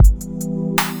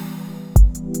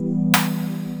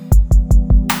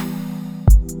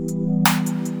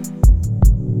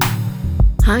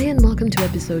Hi and welcome to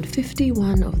episode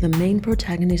 51 of the Main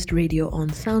Protagonist Radio on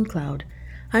SoundCloud.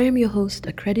 I am your host,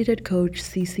 accredited coach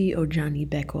Cece Ojani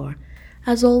Bekor.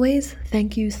 As always,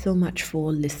 thank you so much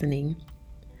for listening.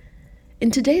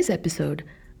 In today's episode,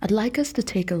 I'd like us to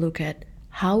take a look at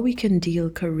how we can deal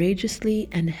courageously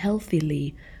and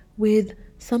healthily with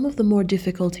some of the more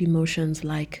difficult emotions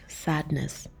like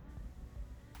sadness.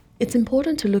 It's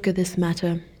important to look at this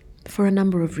matter for a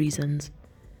number of reasons.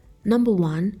 Number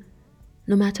one,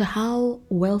 no matter how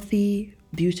wealthy,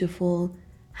 beautiful,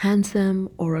 handsome,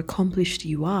 or accomplished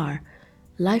you are,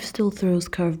 life still throws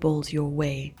curveballs your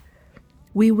way.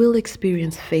 We will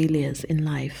experience failures in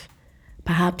life,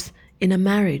 perhaps in a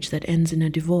marriage that ends in a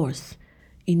divorce.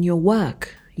 In your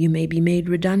work, you may be made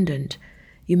redundant.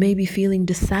 You may be feeling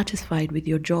dissatisfied with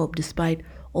your job despite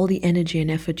all the energy and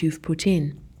effort you've put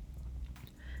in.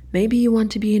 Maybe you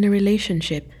want to be in a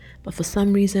relationship, but for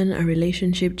some reason a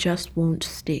relationship just won't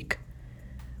stick.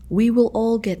 We will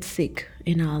all get sick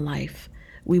in our life.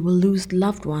 We will lose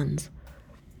loved ones.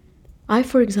 I,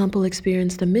 for example,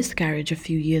 experienced a miscarriage a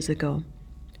few years ago.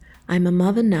 I'm a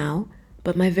mother now,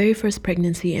 but my very first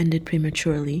pregnancy ended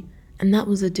prematurely, and that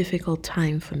was a difficult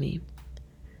time for me.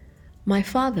 My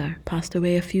father passed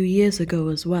away a few years ago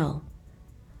as well.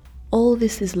 All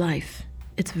this is life.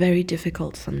 It's very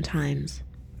difficult sometimes.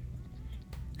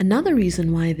 Another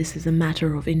reason why this is a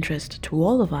matter of interest to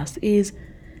all of us is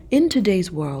in today's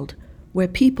world, where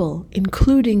people,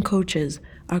 including coaches,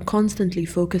 are constantly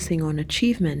focusing on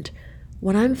achievement,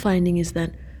 what I'm finding is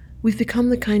that we've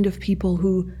become the kind of people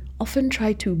who often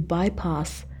try to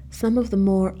bypass some of the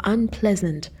more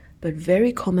unpleasant but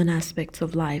very common aspects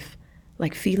of life,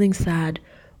 like feeling sad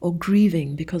or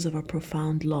grieving because of a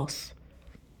profound loss.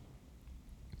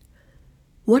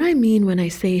 What I mean when I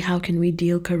say how can we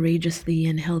deal courageously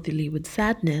and healthily with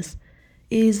sadness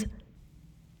is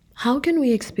how can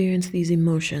we experience these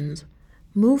emotions,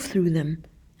 move through them,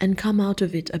 and come out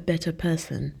of it a better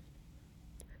person?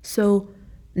 So,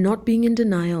 not being in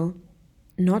denial,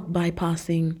 not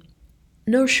bypassing,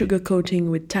 no sugarcoating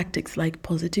with tactics like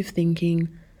positive thinking,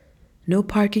 no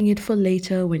parking it for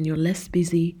later when you're less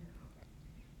busy.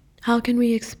 How can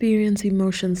we experience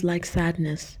emotions like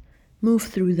sadness, move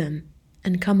through them,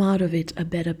 and come out of it a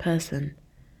better person?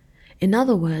 In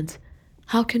other words,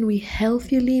 how can we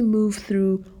healthily move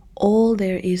through all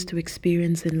there is to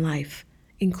experience in life,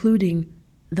 including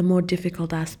the more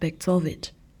difficult aspects of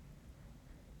it?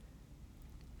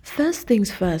 First things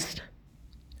first,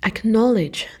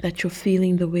 acknowledge that you're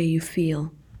feeling the way you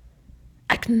feel.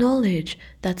 Acknowledge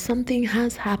that something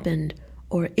has happened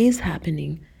or is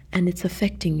happening and it's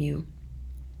affecting you.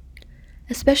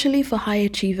 Especially for high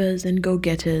achievers and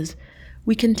go-getters,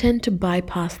 we can tend to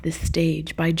bypass this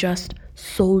stage by just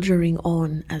soldiering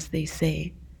on, as they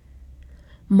say.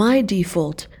 My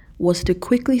default was to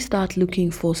quickly start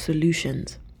looking for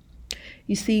solutions.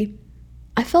 You see,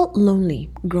 I felt lonely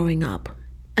growing up,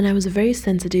 and I was a very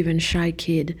sensitive and shy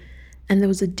kid, and there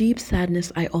was a deep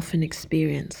sadness I often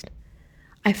experienced.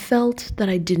 I felt that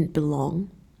I didn't belong.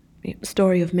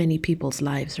 Story of many people's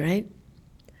lives, right?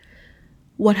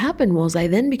 What happened was I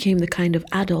then became the kind of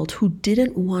adult who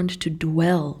didn't want to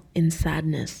dwell in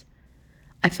sadness.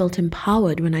 I felt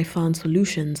empowered when I found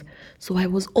solutions, so I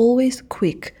was always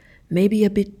quick, maybe a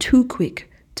bit too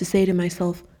quick, to say to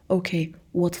myself, okay,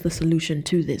 what's the solution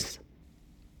to this?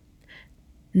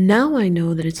 Now I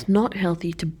know that it's not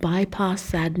healthy to bypass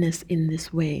sadness in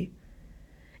this way.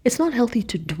 It's not healthy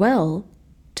to dwell,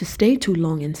 to stay too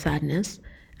long in sadness,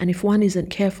 and if one isn't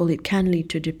careful, it can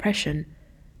lead to depression,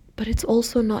 but it's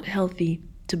also not healthy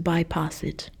to bypass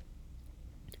it.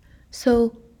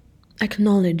 So,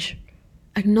 acknowledge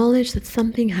that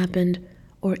something happened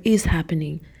or is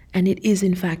happening, and it is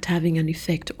in fact having an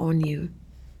effect on you.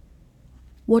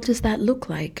 What does that look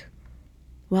like?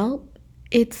 Well,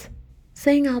 it's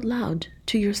saying out loud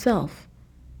to yourself,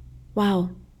 wow,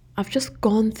 I've just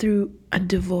gone through a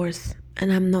divorce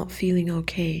and I'm not feeling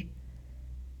okay.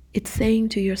 It's saying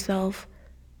to yourself,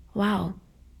 wow,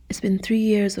 it's been 3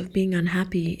 years of being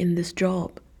unhappy in this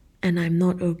job and I'm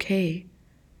not okay.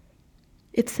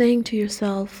 It's saying to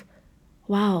yourself,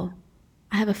 wow,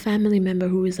 I have a family member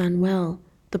who is unwell,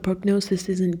 the prognosis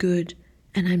isn't good,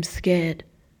 and I'm scared.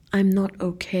 I'm not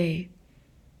okay.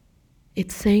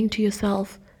 It's saying to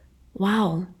yourself,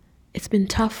 wow, it's been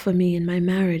tough for me in my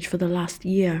marriage for the last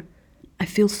year. I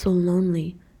feel so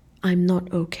lonely. I'm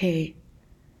not okay.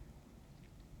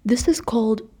 This is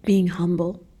called being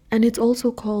humble, and it's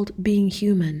also called being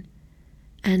human.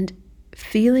 And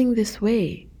feeling this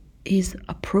way is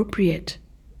appropriate.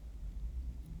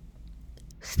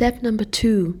 Step number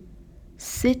 2,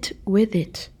 sit with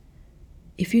it.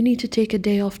 If you need to take a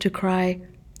day off to cry,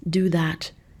 do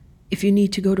that. If you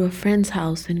need to go to a friend's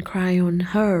house and cry on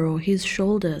her or his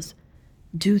shoulders,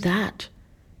 do that.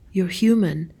 You're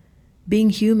human. Being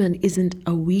human isn't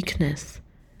a weakness.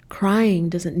 Crying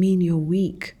doesn't mean you're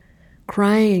weak.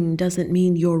 Crying doesn't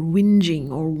mean you're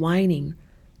whinging or whining.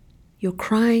 You're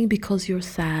crying because you're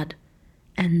sad,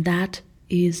 and that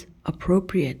is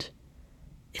appropriate.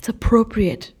 It's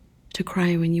appropriate to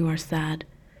cry when you are sad.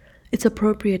 It's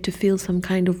appropriate to feel some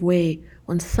kind of way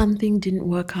when something didn't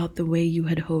work out the way you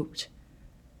had hoped.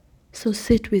 So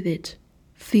sit with it,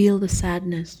 feel the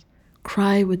sadness,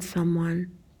 cry with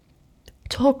someone.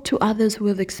 Talk to others who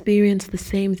have experienced the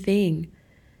same thing.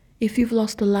 If you've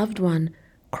lost a loved one,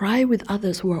 cry with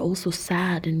others who are also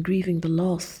sad and grieving the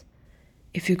loss.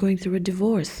 If you're going through a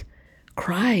divorce,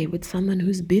 cry with someone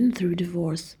who's been through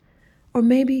divorce. Or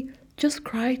maybe just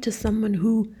cry to someone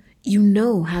who you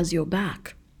know has your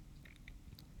back.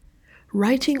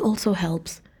 Writing also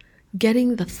helps,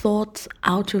 getting the thoughts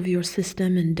out of your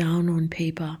system and down on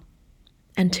paper,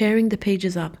 and tearing the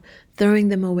pages up, throwing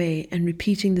them away, and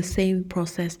repeating the same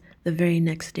process the very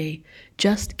next day.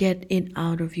 Just get it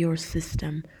out of your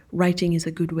system. Writing is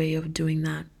a good way of doing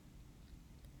that.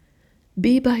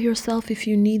 Be by yourself if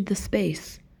you need the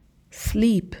space.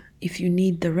 Sleep if you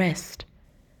need the rest.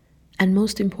 And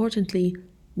most importantly,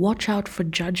 watch out for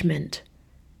judgment.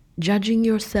 Judging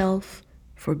yourself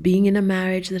for being in a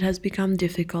marriage that has become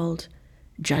difficult,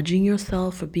 judging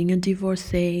yourself for being a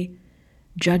divorcee,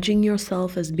 judging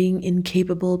yourself as being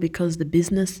incapable because the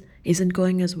business isn't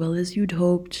going as well as you'd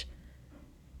hoped.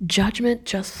 Judgment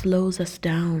just slows us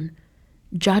down.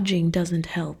 Judging doesn't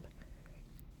help.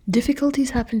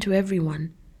 Difficulties happen to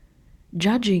everyone.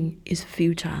 Judging is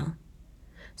futile.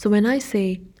 So when I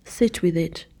say sit with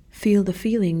it, feel the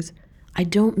feelings, I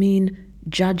don't mean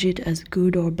judge it as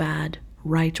good or bad,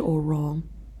 right or wrong.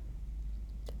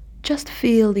 Just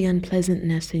feel the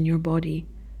unpleasantness in your body.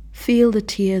 Feel the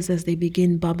tears as they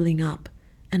begin bubbling up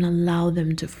and allow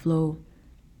them to flow.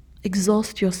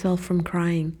 Exhaust yourself from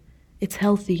crying. It's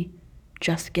healthy.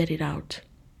 Just get it out.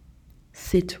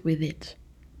 Sit with it.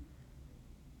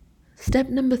 Step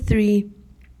number 3,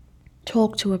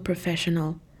 talk to a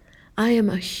professional. I am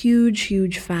a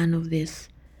huge fan of this.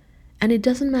 And it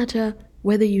doesn't matter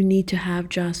whether you need to have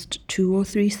just 2 or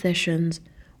 3 sessions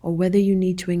or whether you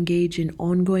need to engage in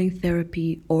ongoing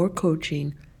therapy or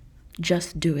coaching,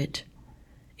 just do it.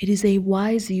 It is a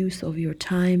wise use of your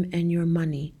time and your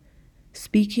money,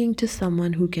 speaking to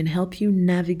someone who can help you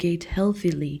navigate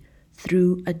healthily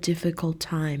through a difficult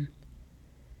time.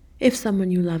 If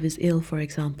someone you love is ill, for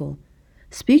example,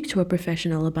 speak to a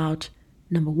professional about,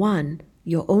 number 1,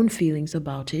 your own feelings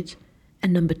about it,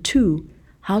 and number 2,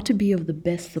 how to be of the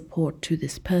best support to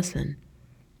this person.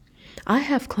 I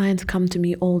have clients come to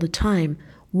me all the time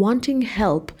wanting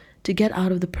help to get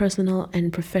out of the personal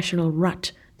and professional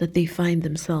rut that they find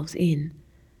themselves in.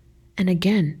 And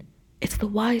again, it's the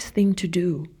wise thing to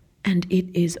do, and it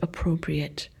is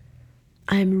appropriate.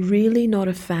 I am really not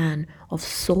a fan of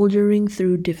soldiering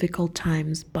through difficult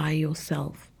times by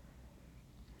yourself.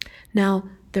 Now,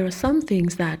 there are some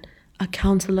things that a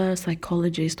counselor,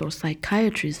 psychologist, or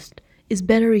psychiatrist is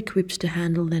better equipped to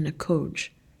handle than a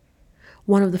coach.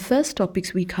 One of the first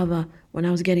topics we cover when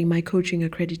I was getting my coaching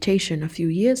accreditation a few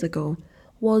years ago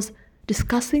was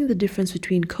discussing the difference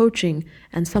between coaching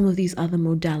and some of these other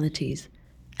modalities.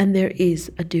 And there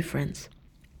is a difference.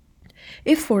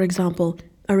 If, for example,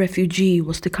 a refugee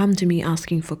was to come to me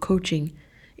asking for coaching,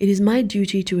 it is my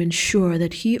duty to ensure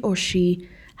that he or she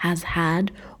has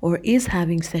had or is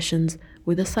having sessions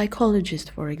with a psychologist,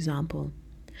 for example.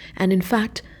 And in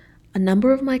fact, a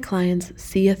number of my clients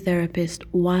see a therapist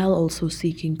while also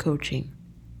seeking coaching.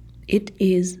 It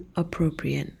is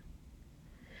appropriate.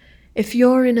 If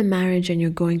you're in a marriage and you're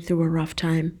going through a rough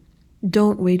time,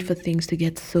 don't wait for things to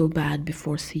get so bad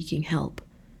before seeking help.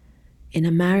 In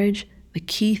a marriage, the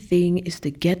key thing is to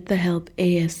get the help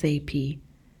ASAP.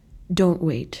 Don't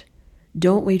wait.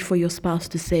 Don't wait for your spouse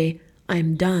to say,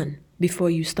 "I'm done," before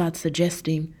you start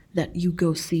suggesting that you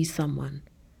go see someone.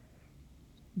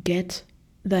 Get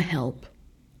the help.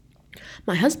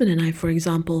 My husband and I, for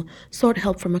example, sought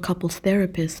help from a couples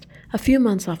therapist a few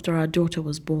months after our daughter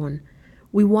was born.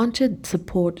 We wanted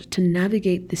support to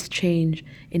navigate this change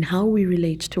in how we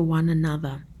relate to one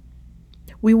another.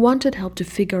 We wanted help to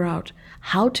figure out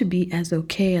how to be as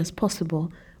okay as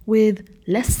possible with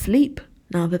less sleep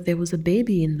now that there was a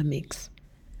baby in the mix.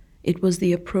 It was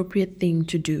the appropriate thing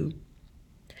to do.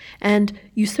 And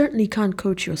you certainly can't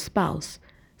coach your spouse,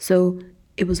 so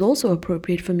it was also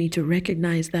appropriate for me to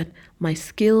recognize that my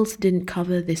skills didn't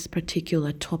cover this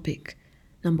particular topic.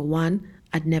 Number 1,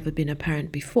 I'd never been a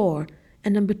parent before,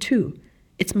 and number 2,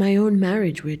 It's my own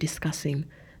marriage we're discussing,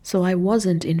 so I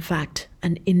wasn't, in fact,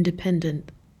 an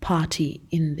independent party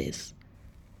in this.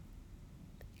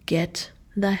 Get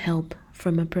the help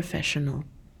from a professional.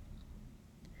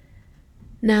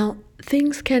 Now,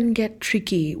 things can get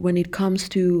tricky when it comes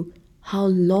to how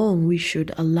long we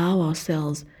should allow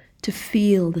ourselves to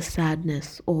feel the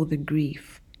sadness or the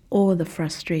grief or the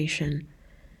frustration.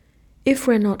 If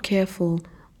we're not careful,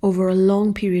 over a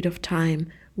long period of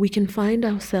time, we can find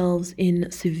ourselves in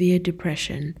severe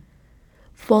depression.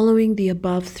 Following the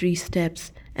above 3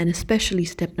 steps, and especially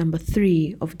step number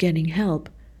 3 of getting help,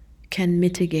 can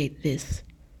mitigate this.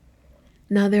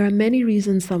 Now, there are many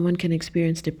reasons someone can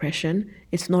experience depression.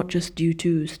 It's not just due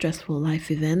to stressful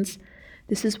life events.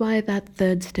 This is why that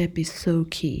 3rd step is so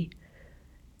key.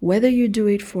 Whether you do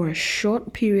it for a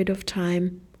short period of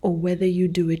time or whether you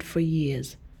do it for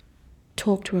years,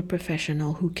 talk to a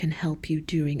professional who can help you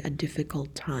during a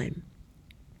difficult time.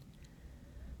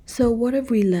 So what have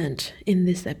we learnt in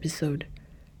this episode?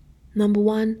 Number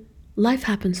 1, life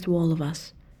happens to all of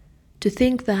us. To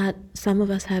think that some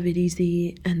of us have it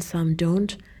easy and some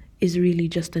don't is really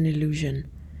just an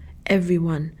illusion.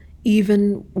 Everyone,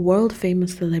 even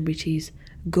world-famous celebrities,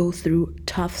 go through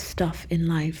tough stuff in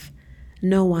life.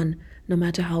 No one, no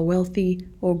matter how wealthy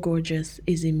or gorgeous,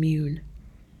 is immune.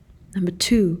 Number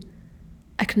 2,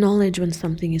 acknowledge when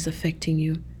something is affecting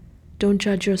you. Don't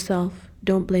judge yourself,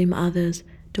 don't blame others,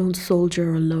 don't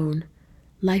soldier alone.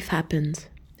 Life happens,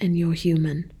 and you're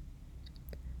human.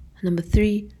 Number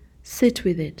 3, sit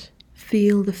with it,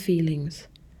 feel the feelings.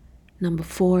 Number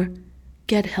 4,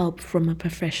 get help from a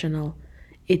professional.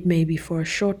 It may be for a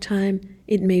short time,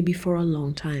 it may be for a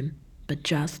long time, but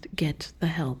just get the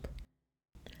help.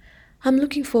 I'm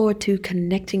looking forward to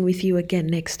connecting with you again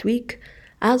next week.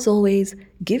 As always,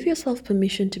 give yourself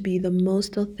permission to be the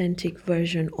most authentic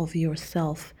version of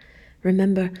yourself.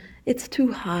 Remember, it's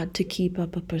too hard to keep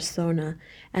up a persona,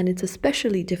 and it's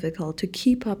especially difficult to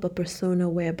keep up a persona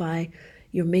whereby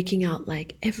you're making out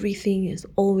like everything is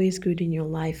always good in your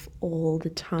life all the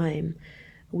time.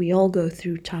 We all go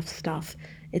through tough stuff.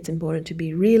 It's important to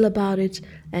be real about it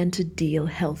and to deal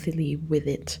healthily with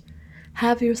it.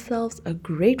 Have yourselves a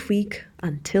great week.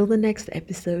 Until the next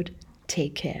episode,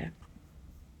 take care.